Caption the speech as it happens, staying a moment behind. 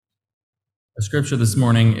Our scripture this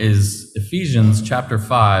morning is Ephesians chapter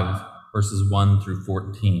 5, verses 1 through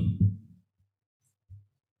 14.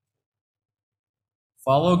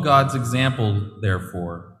 Follow God's example,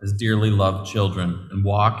 therefore, as dearly loved children, and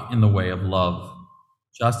walk in the way of love,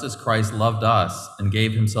 just as Christ loved us and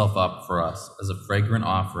gave himself up for us as a fragrant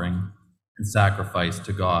offering and sacrifice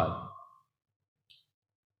to God.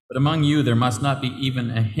 But among you there must not be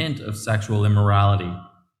even a hint of sexual immorality,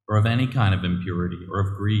 or of any kind of impurity, or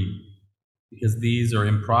of greed, because these are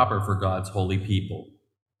improper for God's holy people.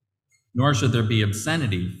 Nor should there be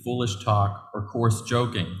obscenity, foolish talk, or coarse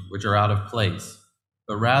joking, which are out of place,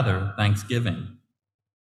 but rather thanksgiving.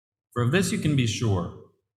 For of this you can be sure,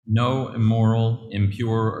 no immoral,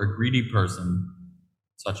 impure, or greedy person,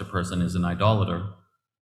 such a person is an idolater,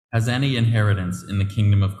 has any inheritance in the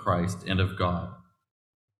kingdom of Christ and of God.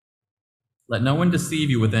 Let no one deceive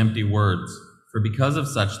you with empty words, for because of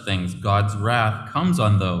such things God's wrath comes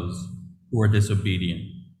on those who are disobedient.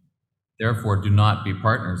 Therefore, do not be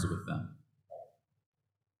partners with them.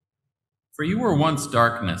 For you were once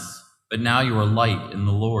darkness, but now you are light in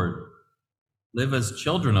the Lord. Live as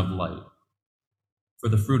children of light, for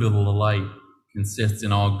the fruit of the light consists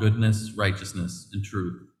in all goodness, righteousness, and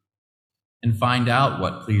truth. And find out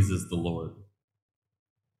what pleases the Lord.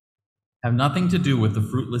 Have nothing to do with the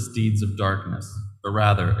fruitless deeds of darkness, but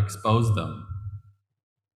rather expose them.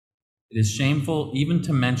 It is shameful even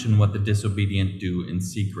to mention what the disobedient do in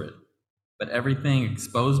secret, but everything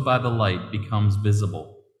exposed by the light becomes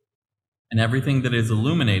visible, and everything that is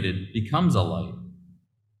illuminated becomes a light.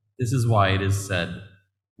 This is why it is said,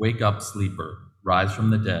 "Wake up, sleeper, rise from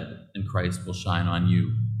the dead, and Christ will shine on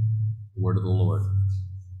you." The word of the Lord.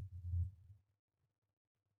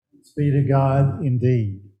 Thanks be to God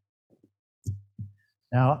indeed.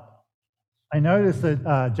 Now, I noticed that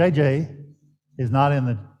JJ is not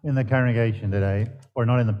in the congregation today, or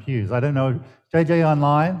not in the pews. I don't know. JJ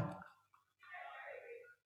online?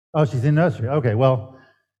 Oh, she's in nursery. Okay, well,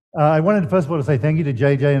 I wanted first of all to say thank you to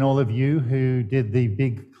JJ and all of you who did the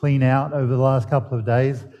big clean out over the last couple of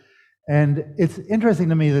days. And it's interesting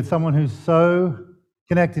to me that someone who's so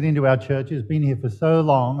connected into our church, has been here for so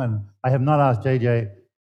long, and I have not asked JJ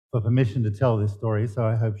for permission to tell this story, so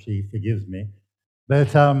I hope she forgives me.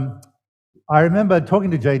 But I remember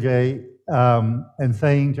talking to JJ and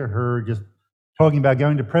saying to her, just talking about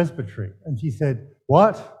going to presbytery. And she said,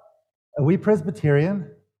 "What? Are we Presbyterian?"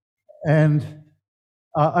 And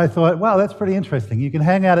I thought, wow, that's pretty interesting. You can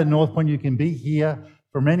hang out at North Point, you can be here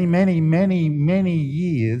for many, many, many, many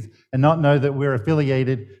years and not know that we're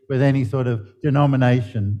affiliated with any sort of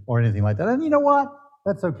denomination or anything like that. And you know what?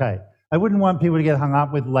 That's okay. I wouldn't want people to get hung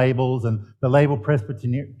up with labels and the label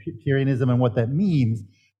Presbyterianism and what that means.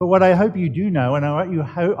 But what I hope you do know, and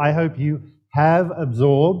I hope you have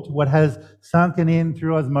absorbed, what has sunken in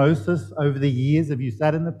through osmosis over the years, if you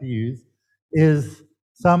sat in the pews, is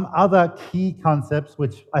some other key concepts,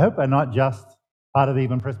 which I hope are not just part of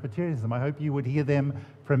even Presbyterianism. I hope you would hear them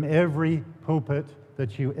from every pulpit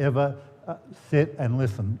that you ever sit and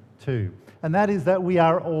listen to. And that is that we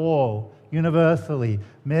are all universally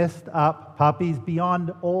messed up puppies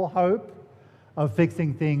beyond all hope of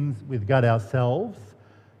fixing things with God ourselves,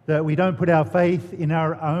 that we don't put our faith in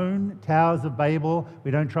our own towers of Babel,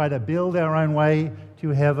 we don't try to build our own way to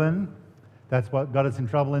heaven. That's what got us in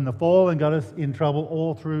trouble in the fall and got us in trouble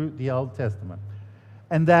all through the Old Testament.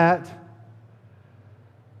 And that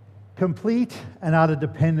complete and utter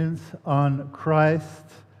dependence on Christ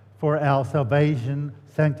for our salvation,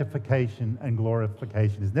 sanctification, and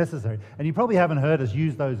glorification is necessary. And you probably haven't heard us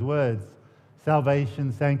use those words,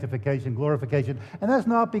 salvation, sanctification, glorification. And that's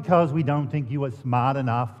not because we don't think you are smart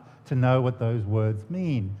enough to know what those words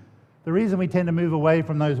mean. The reason we tend to move away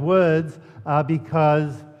from those words are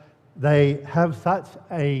because they have such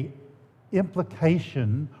a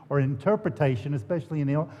implication or interpretation, especially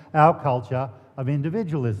in our culture, of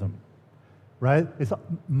individualism. Right? It's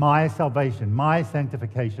my salvation, my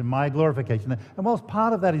sanctification, my glorification. And whilst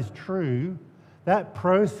part of that is true, that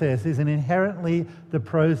process is inherently the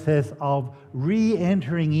process of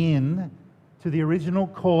re-entering in to the original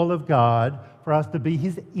call of God for us to be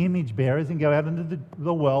his image bearers and go out into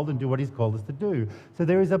the world and do what he's called us to do. So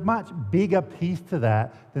there is a much bigger piece to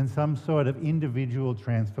that than some sort of individual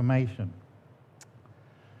transformation.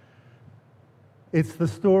 It's the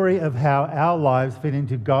story of how our lives fit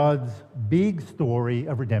into God's big story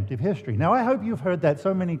of redemptive history. Now, I hope you've heard that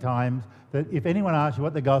so many times that if anyone asked you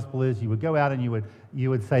what the gospel is, you would go out and you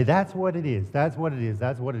would say, that's what it is, that's what it is,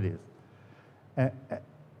 that's what it is.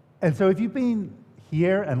 And so if you've been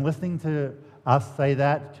here and listening to us say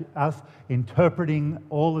that, to us interpreting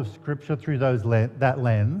all of Scripture through that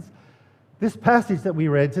lens, This passage that we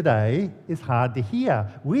read today is hard to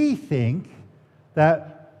hear. We think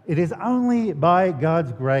that it is only by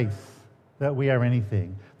God's grace that we are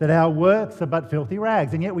anything, that our works are but filthy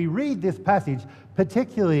rags. And yet we read this passage,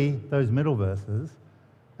 particularly those middle verses,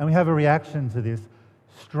 and we have a reaction to this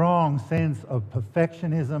strong sense of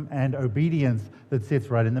perfectionism and obedience that sits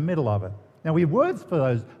right in the middle of it. Now, we have words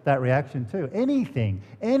for that reaction too.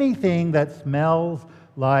 Anything that smells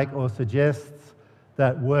like or suggests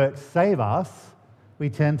that works save us, we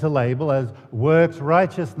tend to label as works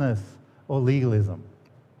righteousness or legalism.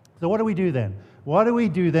 So what do we do then? What do we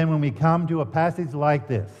do then when we come to a passage like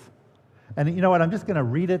this? And you know what, I'm just going to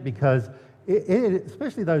read it because,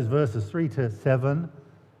 especially those verses 3 to 7,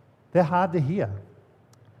 they're hard to hear.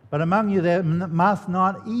 But among you there must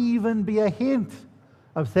not even be a hint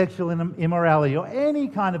of sexual immorality or any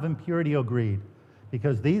kind of impurity or greed,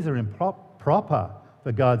 because these are improper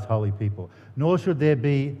for God's holy people. Nor should there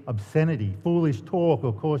be obscenity, foolish talk,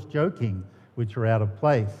 or coarse joking, which are out of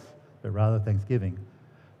place, but rather thanksgiving.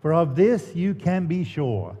 For of this you can be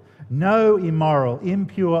sure, no immoral,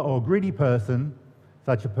 impure, or greedy person,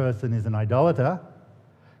 such a person is an idolater,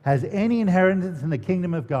 has any inheritance in the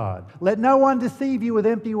kingdom of God. Let no one deceive you with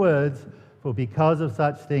empty words, for because of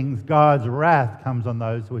such things God's wrath comes on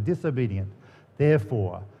those who are disobedient.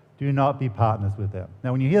 Therefore, do not be partners with them.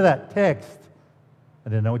 Now, when you hear that text, I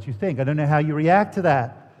don't know what you think. I don't know how you react to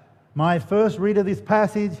that. My first read of this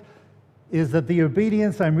passage is that the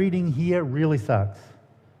obedience I'm reading here really sucks.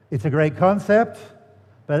 It's a great concept,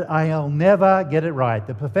 but I'll never get it right.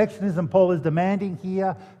 The perfectionism Paul is demanding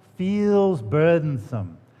here feels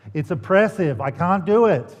burdensome. It's oppressive. I can't do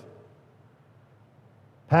it.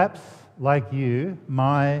 Perhaps like you,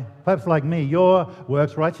 perhaps like me, your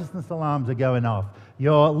works righteousness alarms are going off.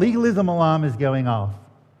 Your legalism alarm is going off.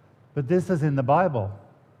 But this is in the Bible.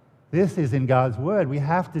 This is in God's Word. We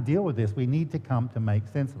have to deal with this. We need to come to make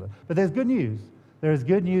sense of it. But there's good news. There is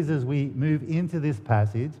good news as we move into this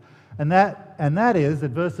passage, and that is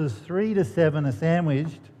that verses 3 to 7 are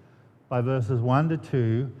sandwiched by verses 1 to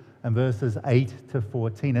 2 and verses 8 to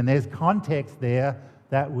 14. And there's context there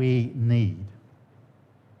that we need.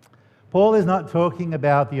 Paul is not talking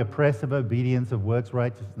about the oppressive obedience of works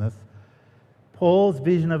righteousness. Paul's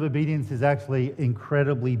vision of obedience is actually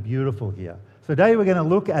incredibly beautiful here. So today we're going to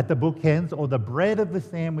look at the bookends, or the bread of the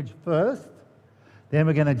sandwich first, then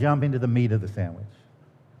we're going to jump into the meat of the sandwich,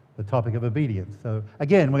 the topic of obedience. So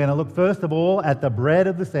again, we're going to look first of all at the bread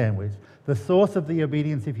of the sandwich, the source of the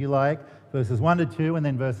obedience, if you like, verses 1 to 2 and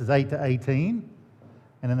then verses 8 to 18.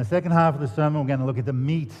 And in the second half of the sermon, we're going to look at the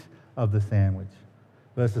meat of the sandwich,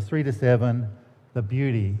 verses 3 to 7, the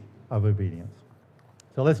beauty of obedience.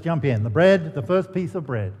 So let's jump in. The bread, the first piece of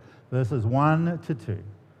bread, verses 1 to 2.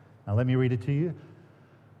 Now let me read it to you.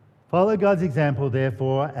 Follow God's example,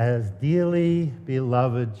 therefore, as dearly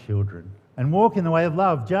beloved children, and walk in the way of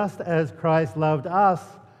love, just as Christ loved us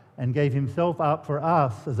and gave himself up for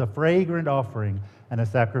us as a fragrant offering and a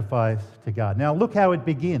sacrifice to God. Now look how it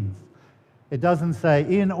begins. It doesn't say,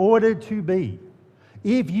 in order to be.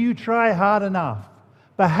 If you try hard enough,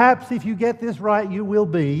 perhaps if you get this right, you will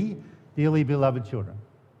be dearly beloved children.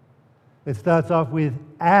 It starts off with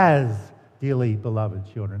as dearly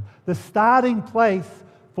beloved children. The starting place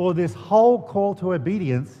for this whole call to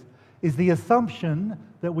obedience is the assumption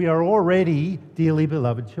that we are already dearly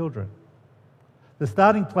beloved children. The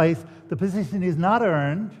starting place, the position is not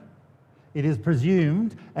earned, it is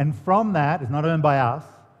presumed, and from that, it's not earned by us,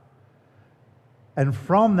 and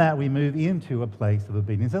from that we move into a place of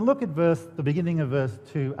obedience. And look at the beginning of verse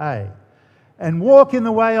 2a. And walk in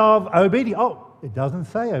the way of obedience. Oh, it doesn't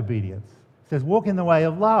say obedience. It says walk in the way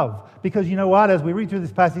of love. Because you know what? As we read through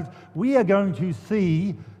this passage, we are going to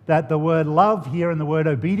see that the word love here and the word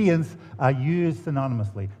obedience are used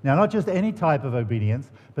synonymously. Now, not just any type of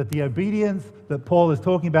obedience, but the obedience that Paul is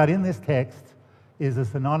talking about in this text is a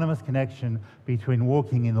synonymous connection between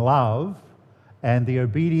walking in love and the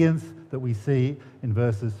obedience that we see in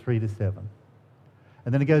verses 3 to 7.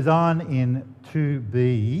 And then it goes on in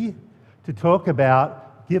 2b to talk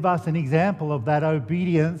about, give us an example of that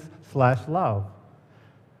obedience/love.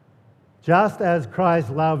 Just as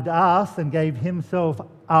Christ loved us and gave himself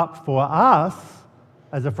up for us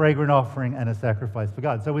as a fragrant offering and a sacrifice for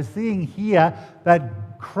God. So we're seeing here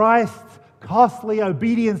that Christ's costly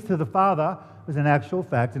obedience to the Father was in actual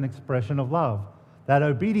fact an expression of love. That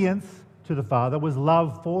obedience to the Father was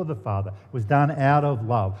love for the Father. It was done out of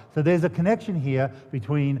love. So there's a connection here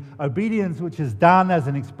between obedience, which is done as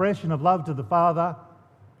an expression of love to the Father.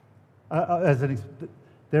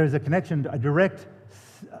 There is a connection, a direct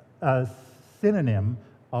synonym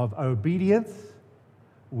of obedience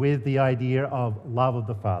with the idea of love of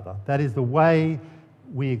the Father. That is the way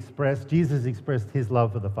Jesus expressed his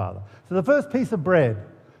love for the Father. So the first piece of bread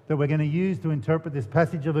that we're going to use to interpret this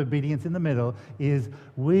passage of obedience in the middle is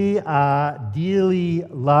we are dearly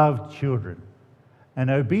loved children. And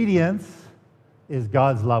obedience is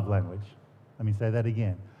God's love language. Let me say that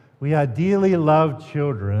again. We are dearly loved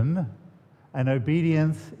children, and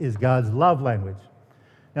obedience is God's love language.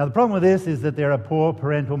 Now, the problem with this is that there are poor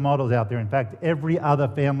parental models out there. In fact, every other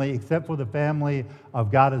family, except for the family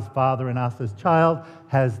of God as Father and us as child,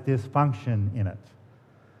 has dysfunction in it.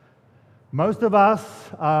 Most of us,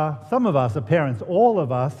 some of us are parents, all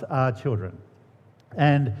of us are children.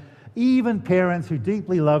 And even parents who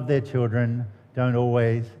deeply love their children don't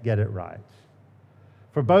always get it right.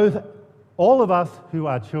 For both all of us who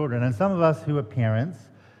are children and some of us who are parents,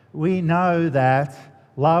 we know that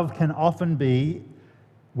love can often be,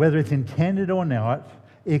 whether it's intended or not,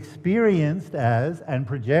 experienced as and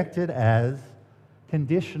projected as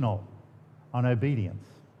conditional on obedience.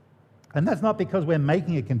 And that's not because we're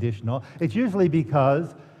making it conditional. It's usually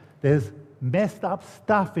because there's messed up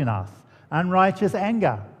stuff in us, unrighteous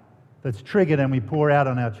anger that's triggered and we pour out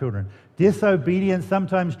on our children. Disobedience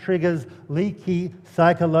sometimes triggers leaky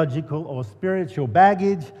psychological or spiritual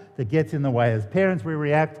baggage that gets in the way. As parents, we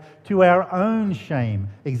react to our own shame,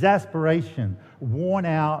 exasperation, worn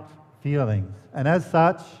out feelings. And as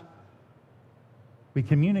such, we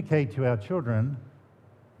communicate to our children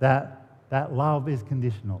that love is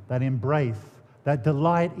conditional, that embrace, that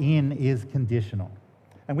delight in is conditional.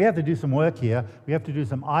 And we have to do some work here. We have to do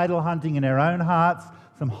some idol hunting in our own hearts,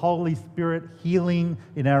 some Holy Spirit healing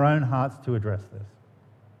in our own hearts to address this.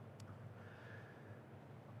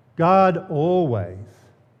 God always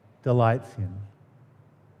delights in,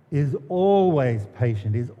 is always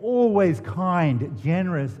patient, is always kind,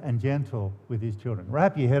 generous, and gentle with his children.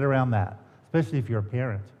 Wrap your head around that, especially if you're a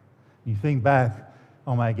parent. You think back,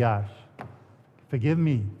 oh my gosh, forgive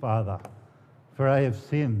me, Father, for I have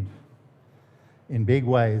sinned in big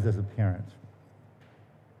ways as a parent.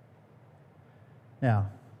 Now,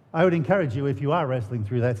 I would encourage you, if you are wrestling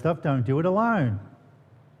through that stuff, don't do it alone.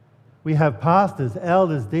 We have pastors,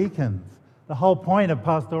 elders, deacons. The whole point of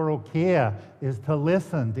pastoral care is to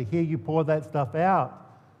listen, to hear you pour that stuff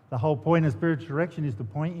out. The whole point of spiritual direction is to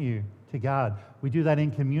point you to God. We do that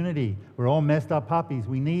in community. We're all messed up puppies.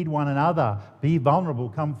 We need one another. Be vulnerable,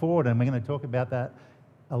 come forward, and we're going to talk about that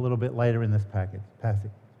a little bit later in this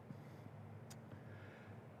passage.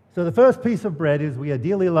 So the first piece of bread is we are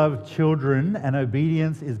dearly loved children, and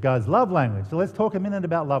obedience is God's love language. So let's talk a minute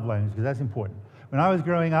about love language, because that's important. When I was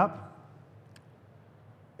growing up,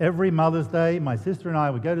 every Mother's Day, my sister and I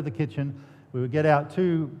would go to the kitchen. We would get out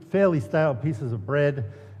 2 fairly stale pieces of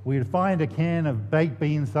bread. We'd find a can of baked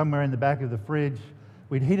beans somewhere in the back of the fridge.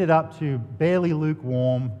 We'd heat it up to barely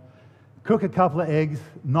lukewarm, cook a couple of eggs,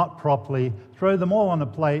 not properly, throw them all on a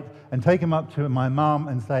plate, and take them up to my mum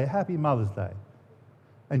and say, "Happy Mother's Day."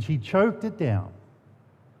 And she choked it down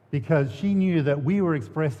because she knew that we were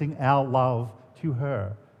expressing our love to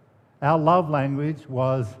her. Our love language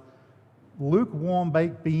was lukewarm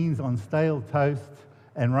baked beans on stale toast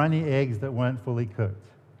and runny eggs that weren't fully cooked.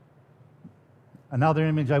 Another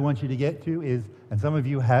image I want you to get to is, and some of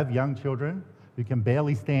you have young children who can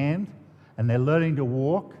barely stand, and they're learning to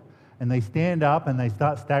walk, and they stand up and they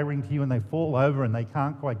start staggering to you and they fall over and they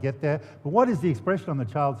can't quite get there. But what is the expression on the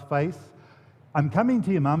child's face? "I'm coming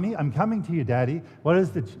to you, Mummy. I'm coming to you, Daddy." What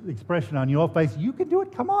is the expression on your face? "You can do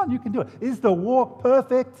it. Come on, you can do it." Is the walk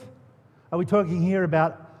perfect? Are we talking here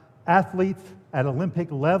about athletes at Olympic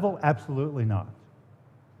level? Absolutely not.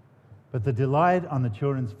 But the delight on the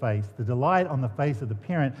children's face, the delight on the face of the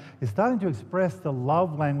parent, is starting to express the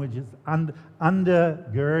love languages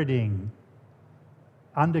undergirding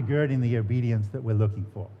the obedience that we're looking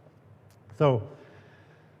for. So,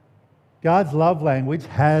 God's love language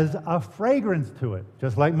has a fragrance to it,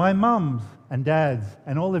 just like my mum's and dad's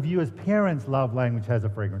and all of you as parents' love language has a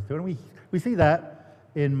fragrance to it. And we see that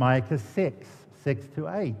in Micah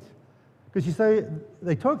 6:6-8. Because you see,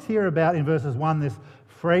 they talks here about, in verses 1, this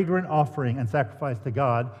fragrant offering and sacrifice to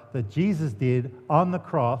God that Jesus did on the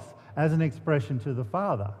cross as an expression to the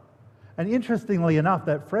Father. And interestingly enough,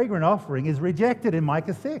 that fragrant offering is rejected in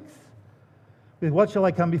Micah 6. With "What shall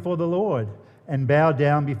I come before the Lord and bow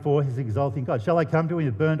down before his exalting God? Shall I come to him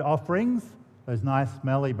with burnt offerings," those nice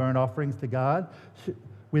smelly burnt offerings to God,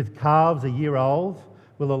 "with calves a year old?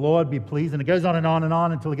 Will the Lord be pleased?" And it goes on and on and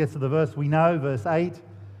on until it gets to the verse we know, verse 8.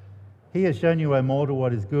 "He has shown you, O mortal,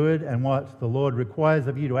 what is good and what the Lord requires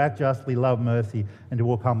of you, to act justly, love mercy, and to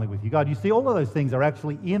walk humbly with you." God, you see, all of those things are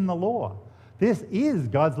actually in the law. This is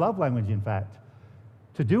God's love language, in fact.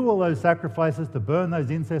 To do all those sacrifices, to burn those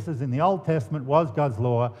incenses in the Old Testament was God's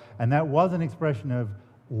law, and that was an expression of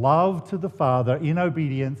love to the Father in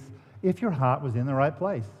obedience if your heart was in the right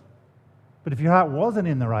place. But if your heart wasn't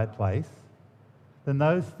in the right place, then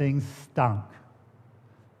those things stunk.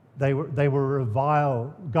 They were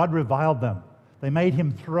reviled. God reviled them. They made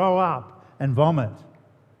him throw up and vomit.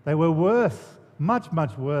 They were worse, much,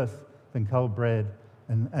 much worse than cold bread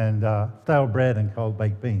and stale bread and cold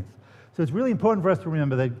baked beans. So it's really important for us to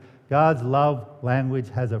remember that God's love language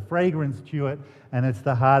has a fragrance to it, and it's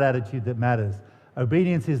the heart attitude that matters.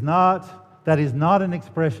 Obedience is not an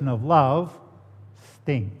expression of love,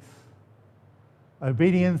 stinks.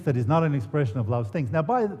 Obedience that is not an expression of love stinks. Now,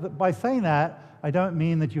 by saying that, I don't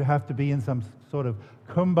mean that you have to be in some sort of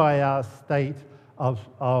kumbaya state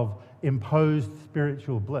of imposed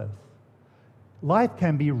spiritual bliss. Life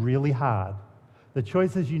can be really hard. The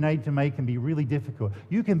choices you need to make can be really difficult.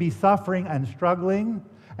 You can be suffering and struggling,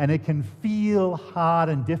 and it can feel hard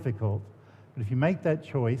and difficult. But if you make that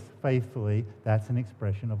choice faithfully, that's an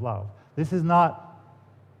expression of love. This is not,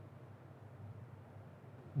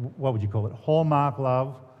 what would you call it, Hallmark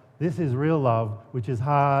love. This is real love, which is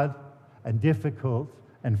hard and difficult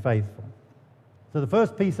and faithful. So the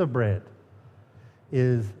first piece of bread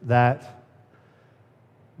is that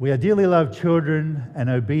we are dearly loved children, and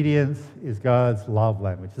obedience is God's love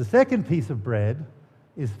language. The second piece of bread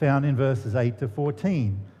is found in verses 8 to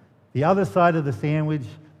 14, the other side of the sandwich,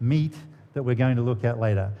 meat, that we're going to look at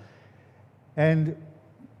later. And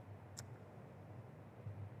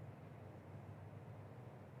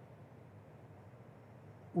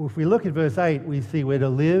if we look at verse 8, we see we're to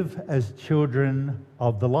live as children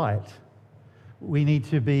of the light. We need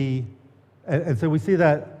to be, and so we see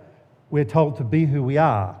that we're told to be who we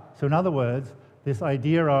are. So in other words, this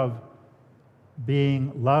idea of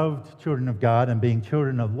being loved children of God and being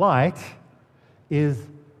children of light is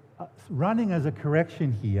running as a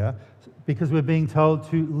correction here, because we're being told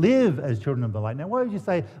to live as children of the light. Now, why would you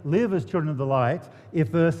say live as children of the light if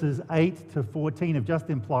verses 8 to 14 have just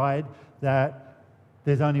implied that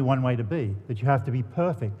there's only one way to be, that you have to be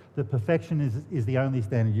perfect, that perfection is the only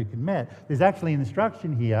standard you can meet? There's actually an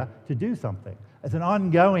instruction here to do something. It's an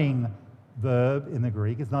ongoing verb in the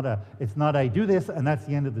Greek. It's not a do this and that's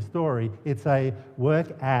the end of the story. It's a work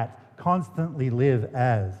at, constantly live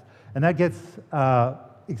as. And that gets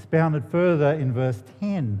expounded further in verse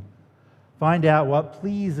 10. Find out what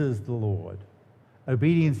pleases the Lord.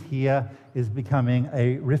 Obedience here is becoming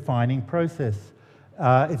a refining process.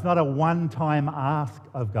 It's not a one-time ask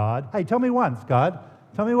of God. Hey, tell me once, God.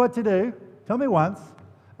 Tell me what to do. Tell me once,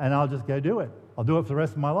 and I'll just go do it. I'll do it for the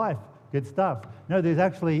rest of my life. Good stuff. No, there's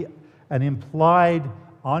actually an implied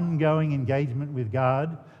ongoing engagement with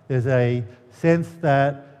God. There's a sense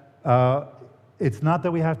that it's not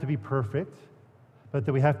that we have to be perfect, but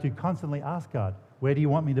that we have to constantly ask God, where do you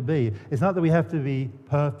want me to be? It's not that we have to be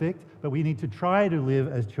perfect, but we need to try to live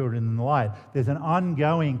as children in the light. There's an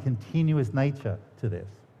ongoing, continuous nature to this.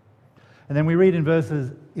 And then we read in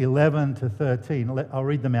verses 11 to 13, I'll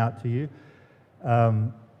read them out to you.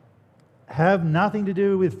 Have nothing to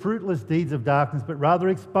do with fruitless deeds of darkness, but rather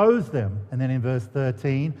expose them. And then in verse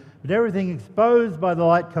 13, but everything exposed by the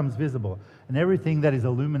light comes visible, and everything that is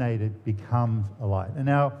illuminated becomes a light. And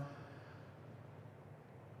now,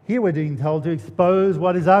 here we're being told to expose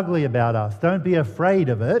what is ugly about us. Don't be afraid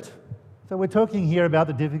of it. So we're talking here about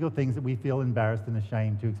the difficult things that we feel embarrassed and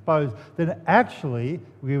ashamed to expose. Then actually,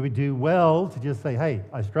 we would do well to just say, hey,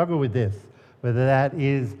 I struggle with this, whether that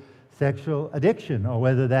is sexual addiction, or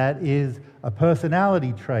whether that is a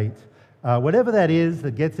personality trait. Whatever that is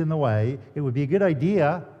that gets in the way, it would be a good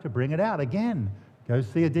idea to bring it out. Again, go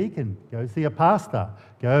see a deacon, go see a pastor,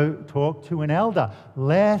 go talk to an elder.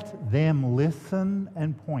 Let them listen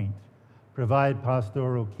and point. Provide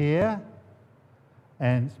pastoral care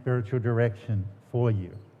and spiritual direction for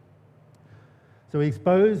you. So we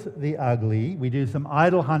expose the ugly, we do some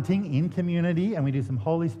idol hunting in community, and we do some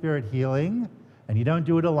Holy Spirit healing, and you don't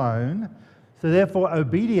do it alone. So therefore,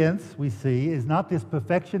 obedience, we see, is not this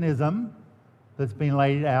perfectionism that's been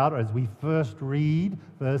laid out as we first read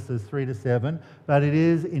verses 3 to 7, but it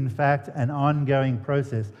is, in fact, an ongoing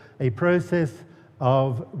process, a process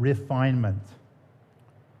of refinement.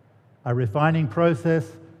 A refining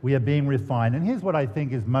process, we are being refined. And here's what I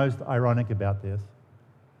think is most ironic about this.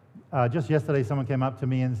 Just yesterday, someone came up to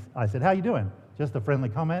me and I said, how you doing? Just a friendly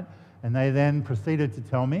comment. And they then proceeded to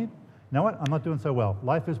tell me, you know what, I'm not doing so well.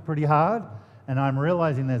 Life is pretty hard, and I'm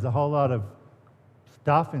realizing there's a whole lot of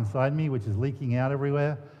stuff inside me which is leaking out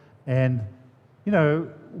everywhere. And, you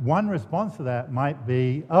know, one response to that might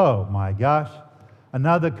be, oh my gosh,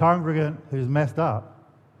 another congregant who's messed up.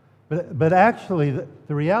 But actually,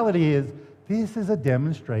 the reality is this is a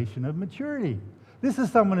demonstration of maturity. This is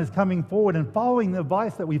someone who's coming forward and following the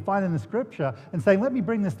advice that we find in the Scripture and saying, let me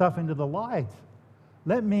bring this stuff into the light.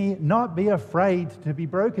 Let me not be afraid to be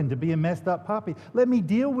broken, to be a messed up puppy. Let me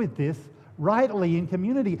deal with this rightly in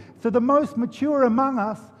community. So the most mature among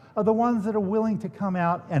us are the ones that are willing to come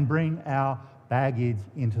out and bring our baggage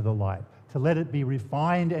into the light, to let it be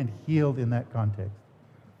refined and healed in that context.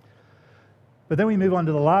 But then we move on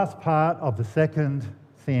to the last part of the second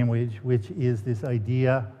sandwich, which is this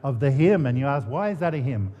idea of the hymn. And you ask, why is that a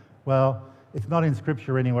hymn? Well, it's not in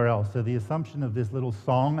Scripture anywhere else. So the assumption of this little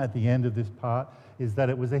song at the end of this part is that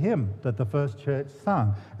it was a hymn that the first church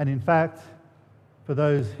sung. And in fact, for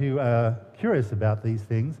those who are curious about these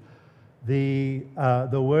things, the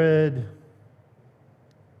word...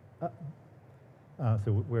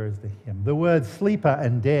 so where is the hymn? The words sleeper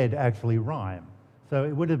and dead actually rhyme. So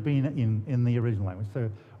it would have been in the original language. So,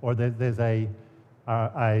 or there's a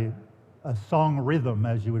song rhythm,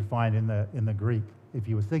 as you would find in the Greek if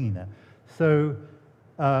you were singing that. So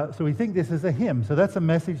we think this is a hymn. So that's a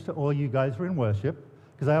message to all you guys who are in worship,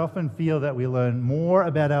 because I often feel that we learn more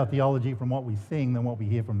about our theology from what we sing than what we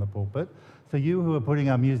hear from the pulpit. So you who are putting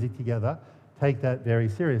our music together, take that very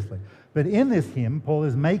seriously. But in this hymn, Paul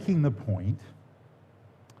is making the point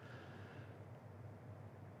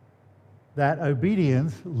that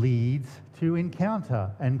obedience leads to encounter,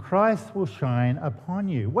 and Christ will shine upon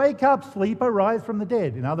you. Wake up, sleeper, rise from the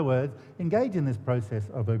dead. In other words, engage in this process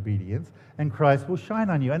of obedience, and Christ will shine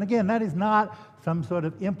on you. And again, that is not some sort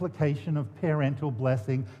of implication of parental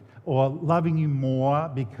blessing or loving you more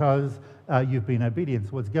because you've been obedient.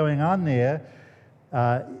 So what's going on there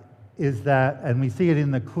is that, and we see it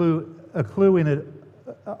in a clue in it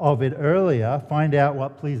of it earlier, find out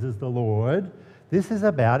what pleases the Lord. This is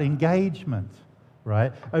about engagement,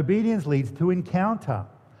 right? Obedience leads to encounter.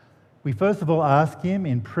 We first of all ask Him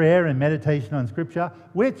in prayer and meditation on Scripture,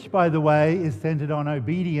 which, by the way, is centered on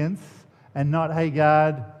obedience and not, hey,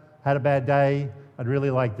 God, had a bad day, I'd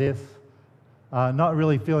really like this. Not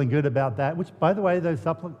really feeling good about that, which, by the way,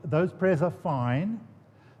 those prayers are fine,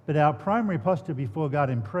 but our primary posture before God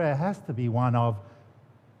in prayer has to be one of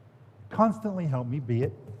constantly help me be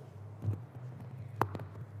it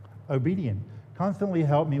obedient. Constantly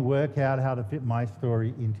help me work out how to fit my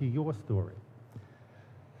story into your story.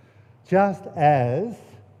 Just as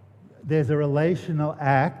there's a relational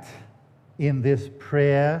act in this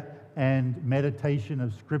prayer and meditation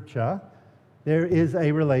of Scripture, there is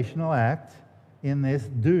a relational act in this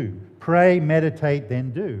do. Pray, meditate,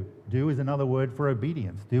 then do. Do is another word for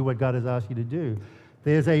obedience. Do what God has asked you to do.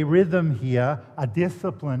 There's a rhythm here, a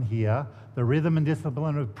discipline here, the rhythm and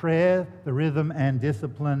discipline of prayer, the rhythm and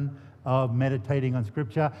discipline of meditating on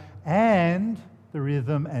Scripture, and the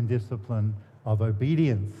rhythm and discipline of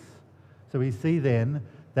obedience. So we see then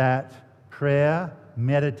that prayer,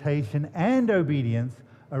 meditation, and obedience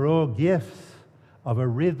are all gifts of a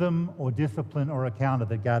rhythm or discipline or encounter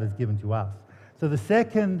that God has given to us. So the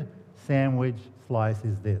second sandwich slice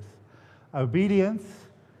is this. Obedience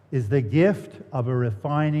is the gift of a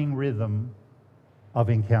refining rhythm of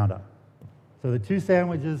encounter. So the two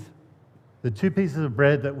sandwiches, the two pieces of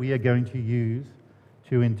bread that we are going to use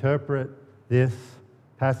to interpret this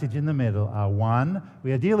passage in the middle are: one,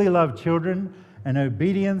 we are dearly loved children, and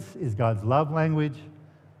obedience is God's love language.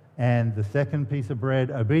 And the second piece of bread,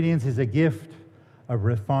 obedience is a gift of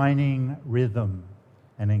refining rhythm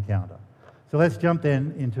and encounter. So let's jump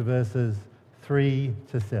then into verses 3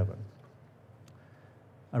 to 7.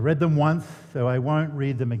 I read them once, so I won't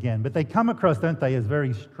read them again. But they come across, don't they, as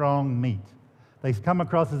very strong meat. They come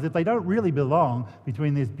across as if they don't really belong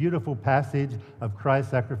between this beautiful passage of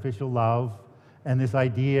Christ's sacrificial love and this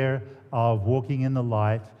idea of walking in the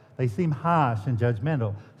light. They seem harsh and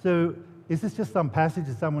judgmental. So is this just some passage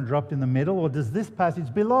that someone dropped in the middle, or does this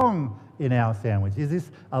passage belong in our sandwich? Is this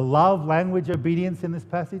a love language obedience in this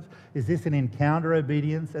passage? Is this an encounter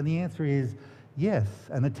obedience? And the answer is yes.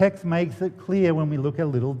 And the text makes it clear when we look a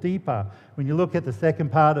little deeper. When you look at the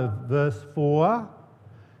second part of verse 4,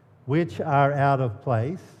 which are out of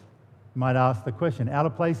place, you might ask the question, out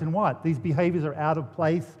of place in what? These behaviors are out of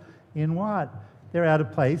place in what? They're out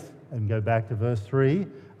of place, and go back to verse 3,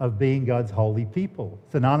 of being God's holy people.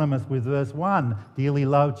 Synonymous with verse 1, dearly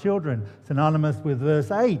loved children. Synonymous with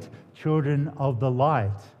verse 8, children of the light.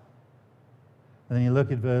 And then you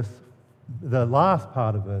look at the last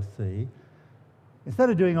part of verse C. Instead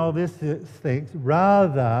of doing all these things,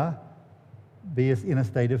 rather be in a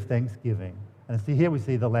state of thanksgiving. And see, here we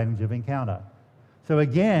see the language of encounter. So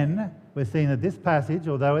again, we're seeing that this passage,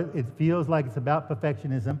 although it feels like it's about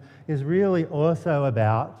perfectionism, is really also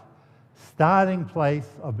about starting place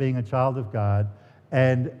of being a child of God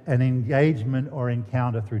and an engagement or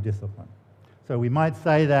encounter through discipline. So we might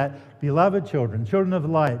say that beloved children, children of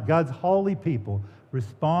light, God's holy people,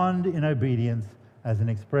 respond in obedience as an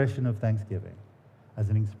expression of thanksgiving, as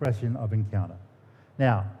an expression of encounter.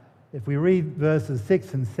 Now, if we read verses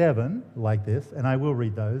 6 and 7 like this, and I will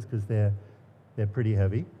read those because they're pretty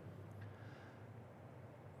heavy.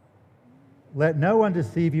 Let no one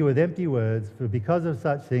deceive you with empty words, for because of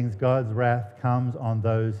such things God's wrath comes on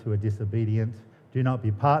those who are disobedient. Do not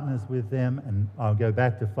be partners with them. And I'll go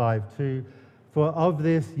back to 5:2. For of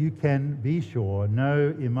this you can be sure,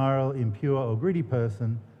 no immoral, impure, or greedy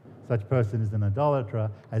person, such person is an idolater,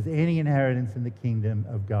 has any inheritance in the kingdom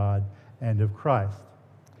of God and of Christ.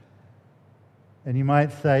 And you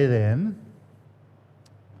might say then,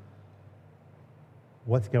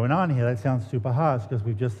 what's going on here? That sounds super harsh because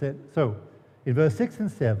we've just said. So in verse 6 and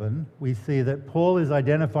 7, we see that Paul is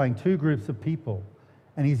identifying two groups of people.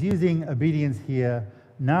 And he's using obedience here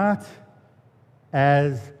not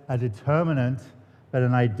as a determinant, but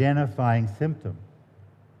an identifying symptom.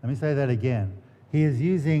 Let me say that again. He is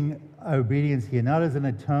using obedience here not as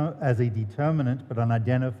a determinant, but an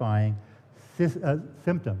identifying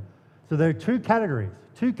symptom. So there are two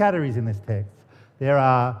categories in this text. There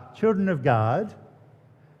are children of God,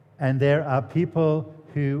 and there are people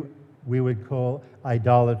who we would call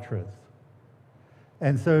idolaters.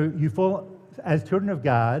 And so you fall, as children of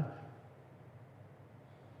God,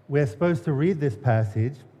 we're supposed to read this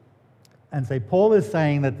passage and say, Paul is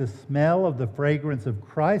saying that the smell of the fragrance of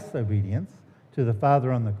Christ's obedience to the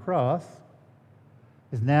Father on the cross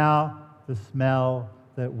is now the smell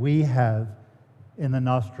that we have in the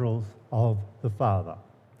nostrils of the Father.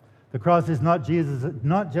 The cross is not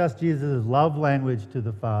just Jesus' love language to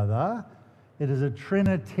the Father, it is a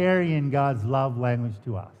Trinitarian God's love language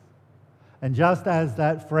to us. And just as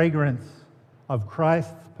that fragrance of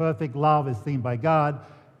Christ's perfect love is seen by God,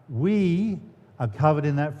 we are covered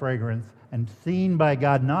in that fragrance and seen by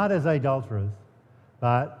God not as adulterers,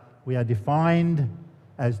 but we are defined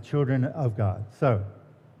as children of God. So,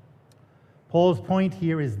 Paul's point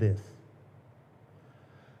here is this.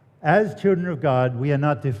 As children of God, we are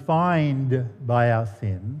not defined by our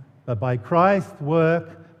sin, but by Christ's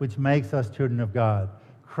work which makes us children of God.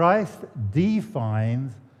 Christ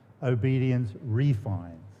defines, obedience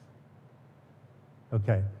refines.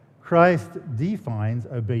 Okay, Christ defines,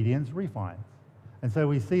 obedience refines. And so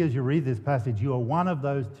we see as you read this passage, you are one of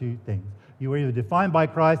those two things. You are either defined by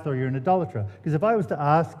Christ or you're an idolater. Because if I was to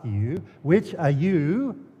ask you, which are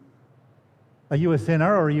you? Are you a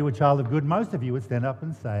sinner or are you a child of good? Most of you would stand up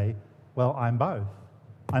and say, well, I'm both.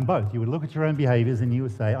 I'm both. You would look at your own behaviors and you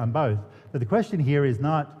would say, I'm both. But the question here is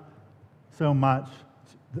not so much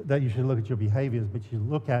that you should look at your behaviors, but you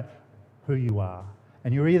look at who you are.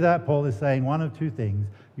 And you're either, Paul is saying, one of two things.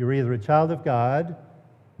 You're either a child of God,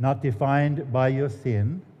 not defined by your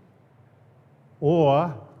sin,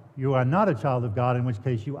 or you are not a child of God, in which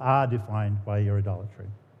case you are defined by your idolatry.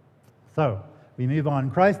 So, we move on.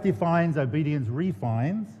 Christ defines, obedience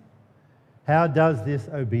refines. How does this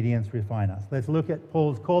obedience refine us? Let's look at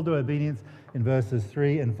Paul's call to obedience in verses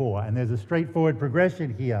 3 and 4. And there's a straightforward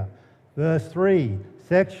progression here. Verse 3,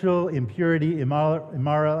 sexual impurity,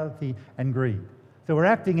 immorality, and greed. So we're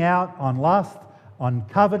acting out on lust, on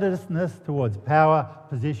covetousness towards power,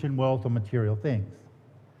 position, wealth, or material things.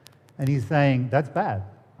 And he's saying, that's bad.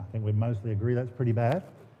 I think we mostly agree that's pretty bad.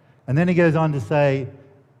 And then he goes on to say,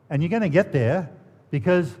 and you're going to get there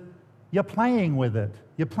because you're playing with it.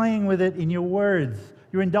 You're playing with it in your words.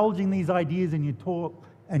 You're indulging these ideas in your talk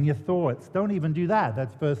and your thoughts. Don't even do that.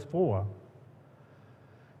 That's verse 4.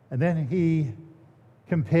 And then he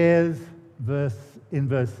compares in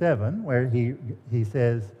verse 7, where he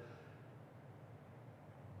says,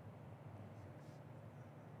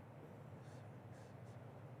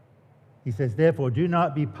 therefore, do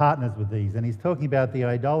not be partners with these. And he's talking about the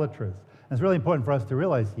idolaters. And it's really important for us to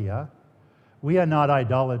realize here, we are not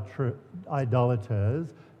idolaters,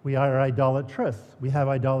 we are idolatrous. We have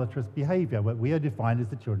idolatrous behavior, but we are defined as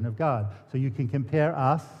the children of God. So you can compare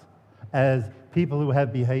us as people who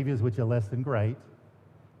have behaviors which are less than great,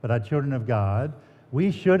 but are children of God.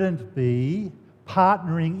 We shouldn't be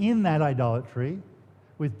partnering in that idolatry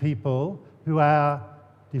with people who are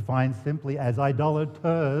defined simply as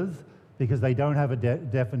idolaters because they don't have a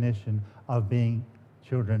definition of being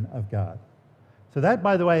children of God. So that,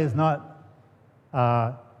 by the way, is not,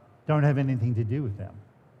 don't have anything to do with them.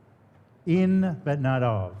 In, but not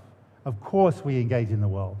of. Of course we engage in the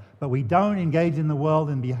world, but we don't engage in the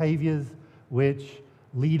world in behaviors which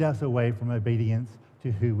lead us away from obedience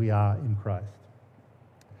to who we are in Christ.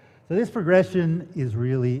 So this progression is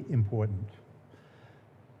really important.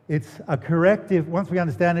 It's a corrective, once we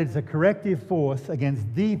understand it, it's a corrective force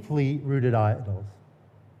against deeply rooted idols.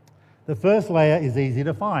 The first layer is easy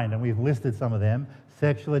to find, and we've listed some of them: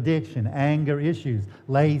 sexual addiction, anger issues,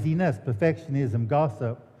 laziness, perfectionism,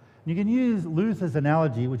 gossip. You can use Luther's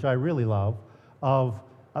analogy, which I really love, of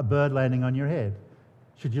a bird landing on your head.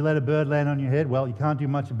 Should you let a bird land on your head? Well, you can't do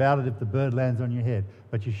much about it if the bird lands on your head,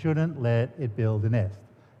 but you shouldn't let it build a nest.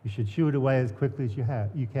 You should shoo it away as quickly as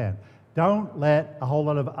you can. Don't let a whole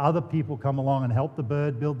lot of other people come along and help the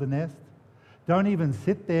bird build the nest. Don't even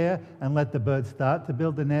sit there and let the bird start to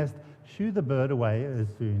build the nest. Shoo the bird away as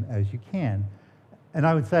soon as you can. And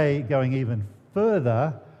I would say, going even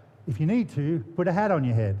further, if you need to, put a hat on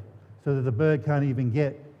your head so that the bird can't even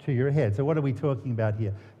get to your head. So what are we talking about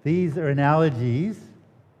here? These are analogies.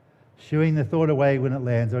 Shooing the thought away when it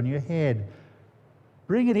lands on your head.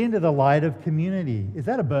 Bring it into the light of community. Is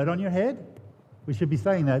that a bird on your head? We should be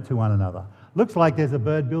saying that to one another. Looks like there's a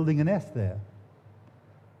bird building a nest there.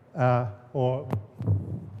 Or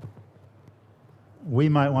we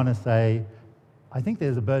might want to say, I think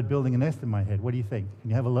there's a bird building a nest in my head. What do you think? Can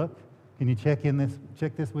you have a look? Can you check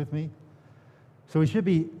this with me? So we should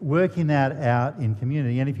be working that out in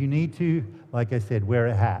community. And if you need to, like I said, wear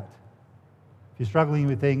a hat. If you're struggling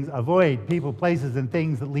with things, avoid people, places, and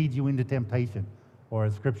things that lead you into temptation. Or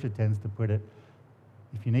as Scripture tends to put it,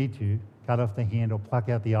 if you need to, cut off the hand or pluck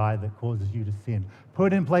out the eye that causes you to sin.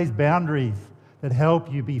 Put in place boundaries that help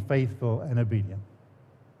you be faithful and obedient.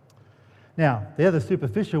 Now, they're the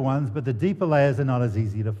superficial ones, but the deeper layers are not as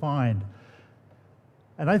easy to find.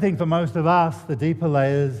 And I think for most of us, the deeper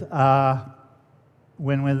layers are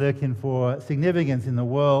when we're looking for significance in the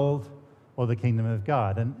world or the kingdom of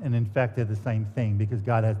God. And in fact, they're the same thing, because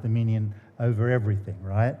God has dominion over everything,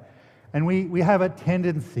 right? And we have a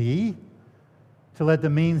tendency to let the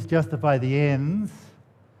means justify the ends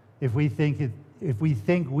if we think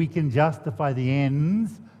we can justify the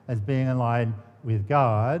ends as being aligned with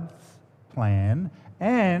God's plan,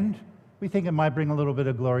 and we think it might bring a little bit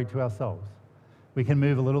of glory to ourselves. We can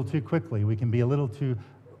move a little too quickly. We can be a little too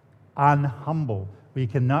unhumble. We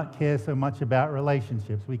can not care so much about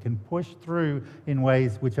relationships. We can push through in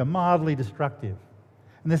ways which are mildly destructive.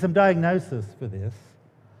 And there's some diagnosis for this.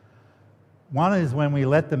 One is when we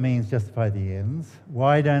let the means justify the ends.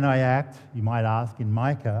 Why don't I act, you might ask, in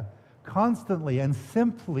Micah, constantly and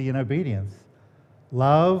simply in obedience?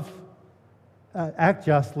 Act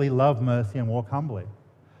justly, love mercy, and walk humbly.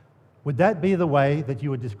 Would that be the way that you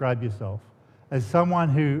would describe yourself? As someone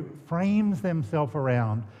who frames themselves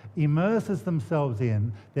around, immerses themselves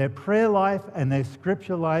in their prayer life and their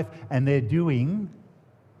scripture life, and their doing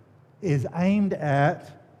is aimed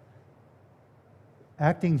at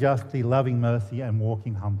acting justly, loving mercy, and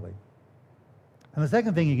walking humbly. And the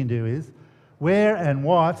second thing you can do is, where and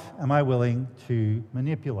what am I willing to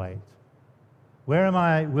manipulate? Where am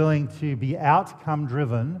I willing to be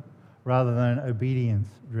outcome-driven rather than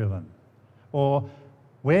obedience-driven? Or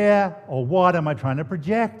where or what am I trying to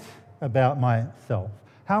project about myself?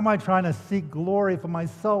 How am I trying to seek glory for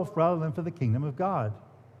myself rather than for the kingdom of God?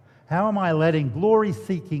 How am I letting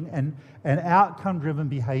glory-seeking and outcome-driven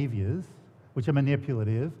behaviors, which are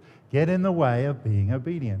manipulative, get in the way of being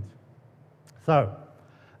obedient? So,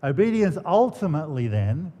 obedience ultimately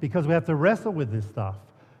then, because we have to wrestle with this stuff,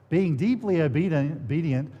 being deeply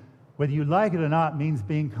obedient, whether you like it or not, means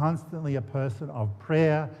being constantly a person of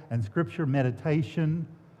prayer and scripture meditation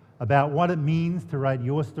about what it means to write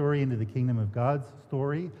your story into the kingdom of God's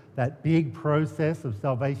story, that big process of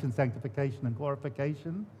salvation, sanctification, and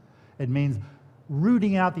glorification. It means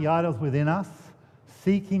rooting out the idols within us,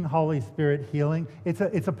 seeking Holy Spirit healing. It's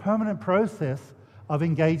a permanent process of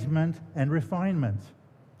engagement and refinement.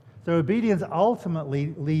 So obedience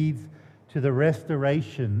ultimately leads to the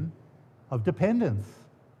restoration of dependence,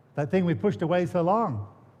 that thing we pushed away so long.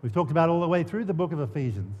 We've talked about all the way through the book of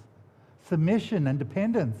Ephesians. Submission and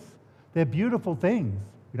dependence, they're beautiful things.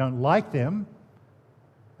 We don't like them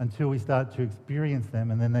until we start to experience them,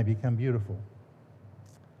 and then they become beautiful.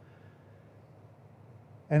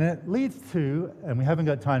 And it leads to, and we haven't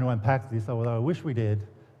got time to unpack this, although I wish we did,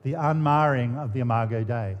 the unmarring of the Imago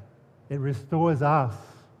Dei. It restores us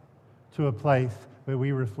to a place where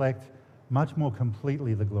we reflect much more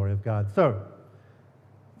completely the glory of God. So,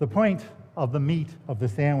 the point of the meat of the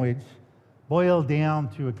sandwich boiled down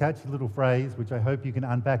to a catchy little phrase, which I hope you can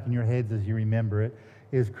unpack in your heads as you remember it,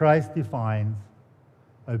 is Christ defines,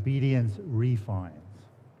 obedience refines.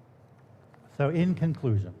 So in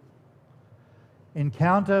conclusion,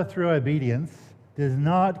 encounter through obedience does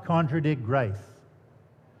not contradict grace,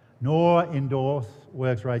 nor endorse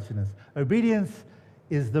works righteousness. Obedience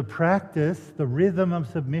is the practice, the rhythm of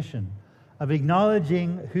submission, of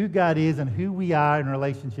acknowledging who God is and who we are in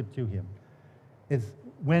relationship to Him. It's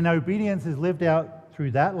when obedience is lived out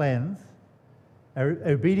through that lens,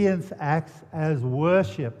 obedience acts as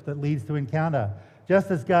worship that leads to encounter.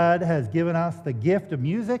 Just as God has given us the gift of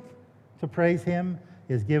music to praise Him,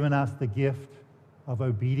 He has given us the gift of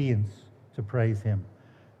obedience to praise Him.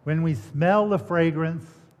 When we smell the fragrance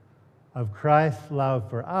of Christ's love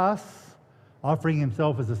for us, offering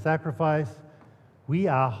Himself as a sacrifice, we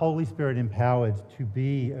are Holy Spirit empowered to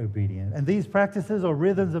be obedient. And these practices or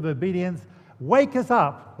rhythms of obedience wake us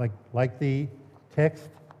up, like the text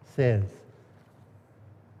says.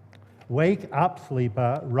 Wake up,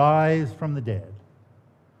 sleeper, rise from the dead,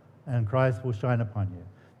 and Christ will shine upon you.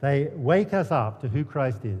 They wake us up to who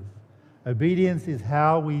Christ is. Obedience is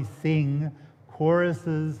how we sing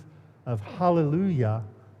choruses of hallelujah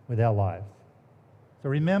with our lives. So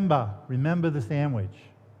remember the sandwich.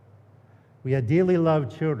 We are dearly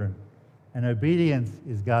loved children, and obedience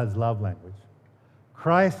is God's love language.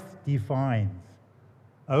 Christ defines,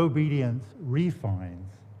 obedience refines,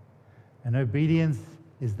 and obedience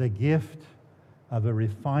is the gift of a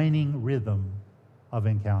refining rhythm of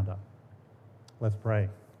encounter. Let's pray.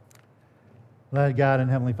 Lord God and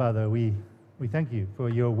Heavenly Father, we thank you for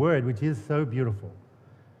your word, which is so beautiful.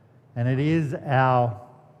 And it is our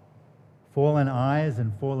fallen eyes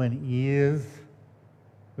and fallen ears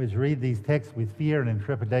which read these texts with fear and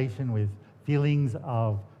trepidation, with feelings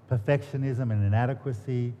of perfectionism and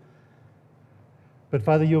inadequacy. But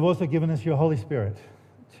Father, you have also given us your Holy Spirit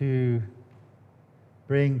to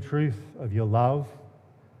bring truth of your love,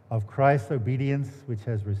 of Christ's obedience, which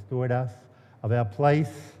has restored us, of our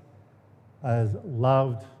place as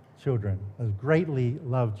loved children, as greatly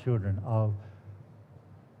loved children, of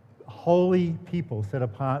holy people set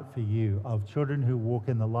apart for you, of children who walk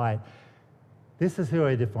in the light. This is who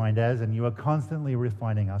I defined as, and you are constantly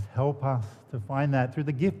refining us. Help us to find that through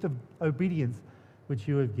the gift of obedience which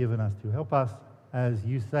you have given us to. Help us, as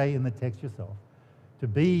you say in the text yourself, to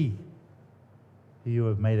be who you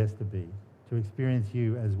have made us to be, to experience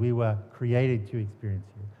you as we were created to experience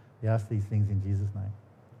you. We ask these things in Jesus' name.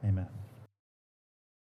 Amen.